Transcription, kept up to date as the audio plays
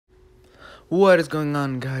What is going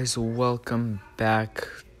on, guys? Welcome back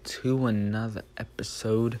to another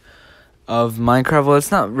episode of Minecraft. Well,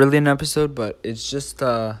 it's not really an episode, but it's just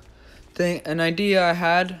an idea I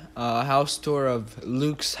had. A house tour of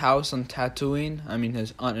Luke's house on Tatooine. I mean,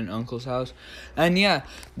 his aunt and uncle's house. And yeah,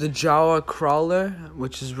 the Jawa crawler,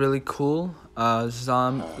 which is really cool. The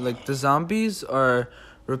zombies are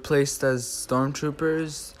replaced as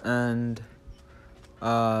stormtroopers, and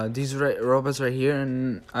these robots right here,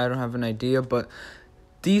 and I don't have an idea, but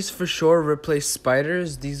these for sure replace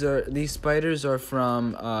spiders. These spiders are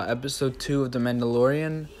from episode 2 of The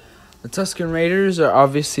Mandalorian. The Tusken Raiders are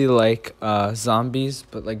obviously like zombies,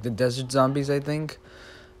 but like the desert zombies, I think.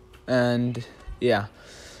 And yeah,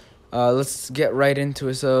 let's get right into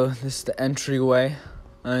it. So this is the entryway.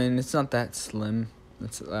 I mean, it's not that slim.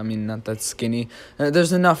 Not that skinny.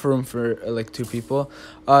 There's enough room for like 2 people.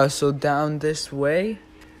 So down this way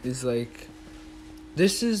is like,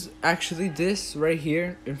 this right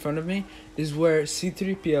here in front of me is where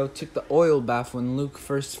C-3PO took the oil bath when Luke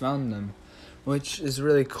first found them, which is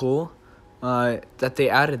really cool. That they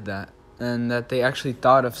added that, and that they actually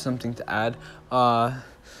thought of something to add.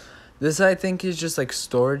 This I think is just like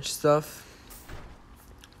storage stuff.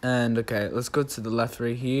 And okay, let's go to the left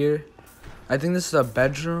right here. I think this is a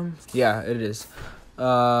bedroom. Yeah, it is.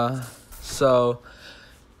 So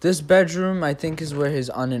this bedroom, I think, is where his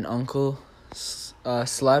aunt and uncle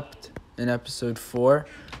slept in episode 4.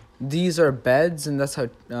 These are beds, and this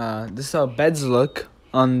is how beds look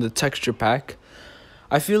on the texture pack.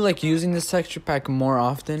 I feel like using this texture pack more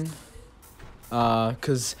often,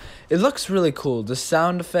 because it looks really cool. The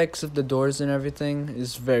sound effects of the doors and everything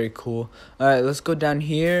is very cool. Alright, let's go down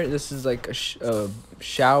here. This is like a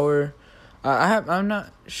shower. I'm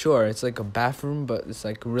not sure. It's like a bathroom, but it's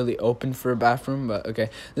like really open for a bathroom. But okay,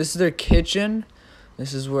 this is their kitchen.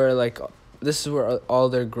 This is where all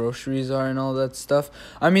their groceries are and all that stuff.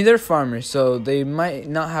 I mean, they're farmers, so they might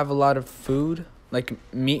not have a lot of food, like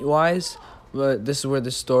meat wise. But this is where the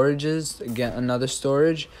storage is. Again, another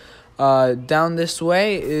storage. Down this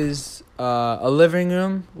way is a living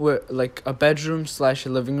room, like a bedroom / a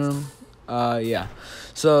living room. Yeah.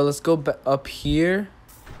 So let's go up here.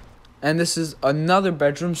 And this is another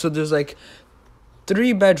bedroom. So there's like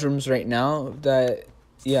 3 bedrooms right now.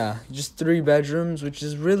 Just 3 bedrooms, which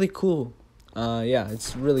is really cool. Yeah,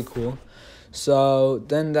 it's really cool. So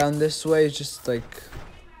then down this way is just like,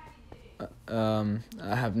 I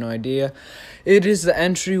have no idea. It is the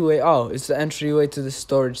entryway. Oh, it's the entryway to the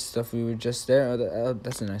storage stuff. We were just there. Oh,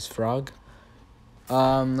 that's a nice frog.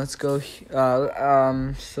 Let's go.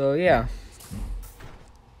 So yeah.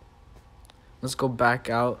 Let's go back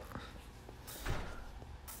out.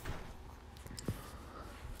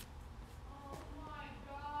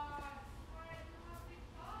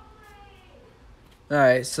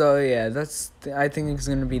 Alright, so yeah, I think it's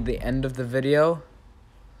gonna be the end of the video.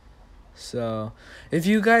 So, if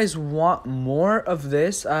you guys want more of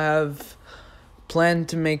this, I have planned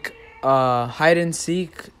to make hide and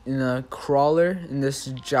seek in a crawler, in this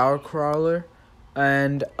Jawa crawler,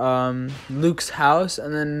 and Luke's house,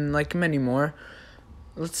 and then like many more.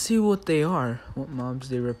 Let's see what they are. What mobs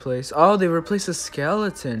they replace? Oh, they replace a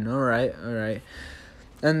skeleton. Alright.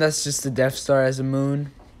 And that's just the Death Star as a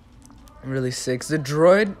moon. Really sick. The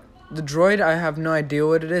droid, I have no idea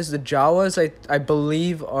what it is. The Jawas, I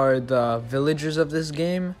believe, are the villagers of this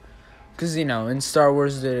game. Because, you know, in Star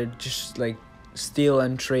Wars, they just, like, steal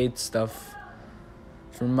and trade stuff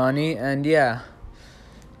for money. And, yeah.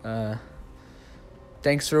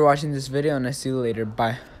 Thanks for watching this video, and I see you later.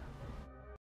 Bye.